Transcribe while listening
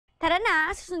Tara na,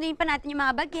 susundin pa natin yung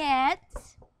mga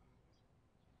bagets.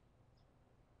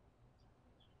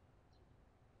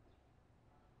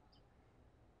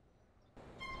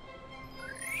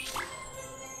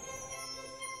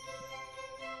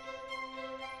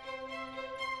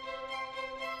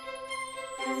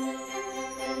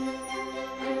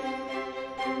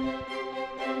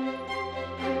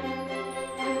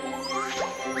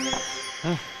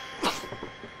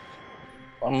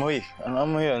 Amoy. Ano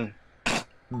amoy yan?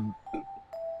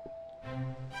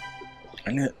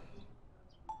 Ano yan?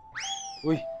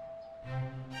 Uy.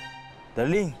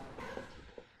 Darling.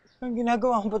 Anong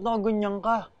ginagawa mo? Ba't nakaganyan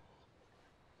ka?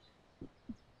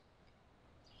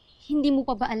 Hindi mo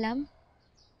pa ba alam?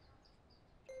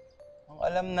 Ang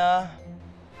alam na.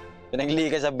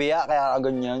 Pinagli ka sa biya, kaya ka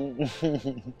ganyan.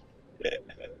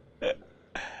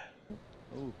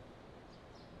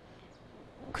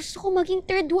 Gusto ko maging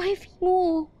third wife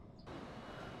mo.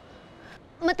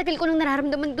 Matagal ko nang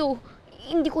nararamdaman to.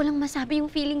 Hindi ko lang masabi yung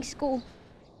feelings ko.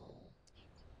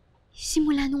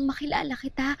 Simula nung makilala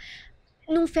kita,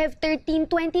 nung Feb 13,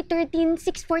 2013,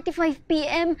 6:45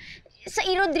 p.m. sa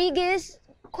E. Rodriguez,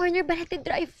 Corner Barrete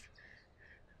Drive.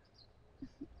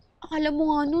 Akala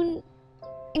mo nga nun,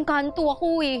 engkanto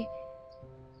ako eh.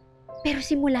 Pero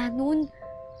simula nun,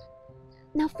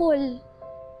 na-fall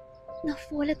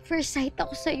at first sight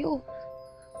ako sa'yo.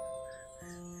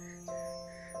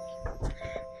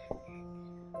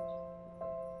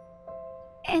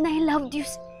 And I loved you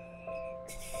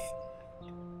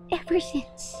ever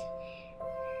since.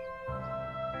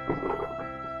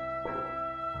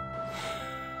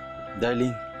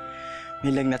 Darling,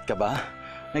 may lagnat ka ba?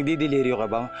 Nagdidelirio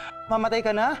ka ba? Mamatay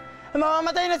ka na?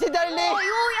 Mamamatay na si Darling! Oy,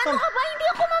 ano ka ba? Hindi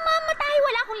ako mamamatay.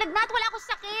 Wala akong lagnat, wala akong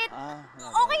sakit.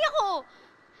 Okay ako.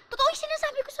 Totoo yung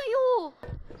sinasabi ko sa'yo.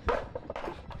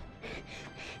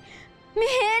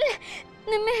 Mihel!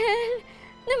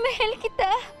 Namahal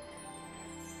kita.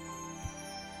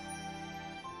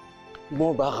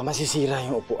 Bumaba ka, masisira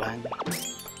yung upuan.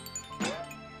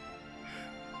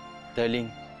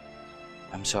 Darling,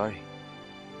 I'm sorry.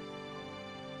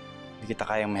 Hindi kita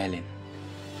kayang mahalin.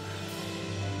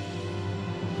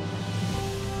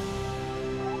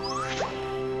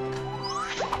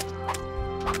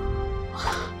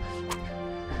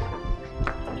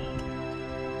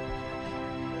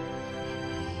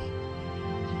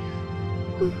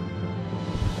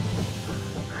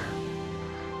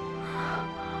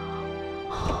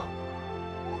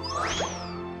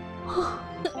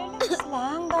 Relax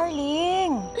lang,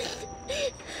 darling.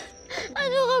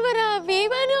 Ano ka ba, Rafi?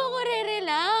 Paano ako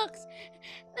re-relax?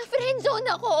 Na-friendzone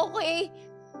ako, okay?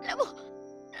 Alam mo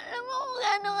kung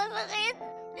gaano kasakit?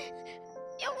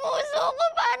 Yung puso ko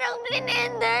parang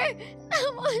blinender.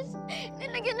 Tapos,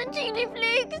 nilagyan ng chili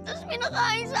flakes. Tapos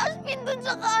pinakain sa aspin dun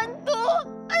sa kanto.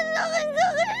 Ang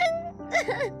sakit-sakit!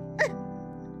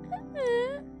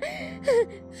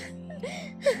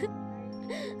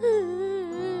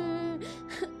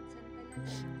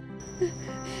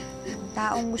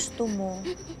 Taong gusto mo,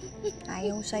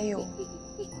 ayaw sa'yo.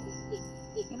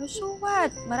 Pero so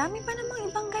what? Marami pa namang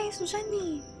ibang guys dyan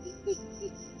eh.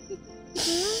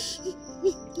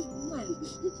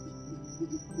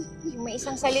 Yung may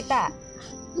isang salita.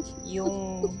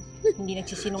 Yung hindi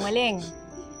nagsisinungaling.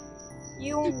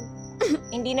 Yung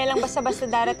hindi na lang basta-basta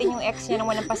darating yung ex niya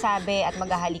nang walang pasabi at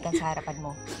maghahalikan sa harapan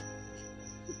mo.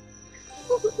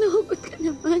 Hugot na hugot ka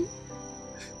naman.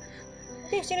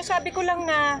 Hindi, sinasabi ko lang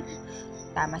na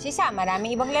tama si Sam,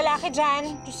 maraming ibang lalaki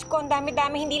dyan. Diyos ko, ang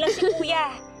dami-dami, hindi lang si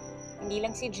Kuya. Hindi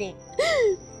lang si Jake.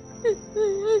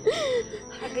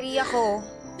 Agree ako.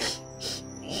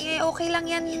 Eh, okay lang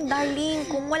yan, darling.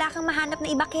 Kung wala kang mahanap na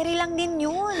iba, carry lang din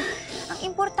yun. Ang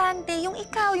importante, yung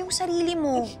ikaw, yung sarili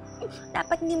mo.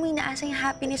 Dapat hindi mo inaasa yung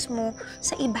happiness mo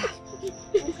sa iba.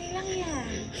 Okay lang yan.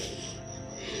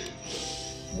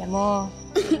 Alam mo,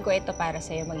 hindi ko ito para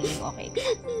sa'yo magiging okay ka.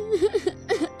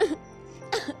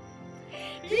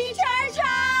 Richard!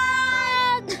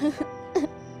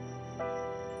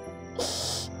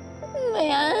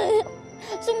 Ayan.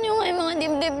 Gusto niyo nga yung mga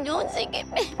dibdib niyo. Sige,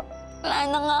 wala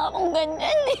na nga akong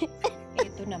ganyan eh.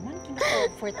 Ito naman,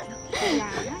 kina-comfort lang.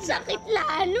 Sakit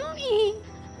lalo eh.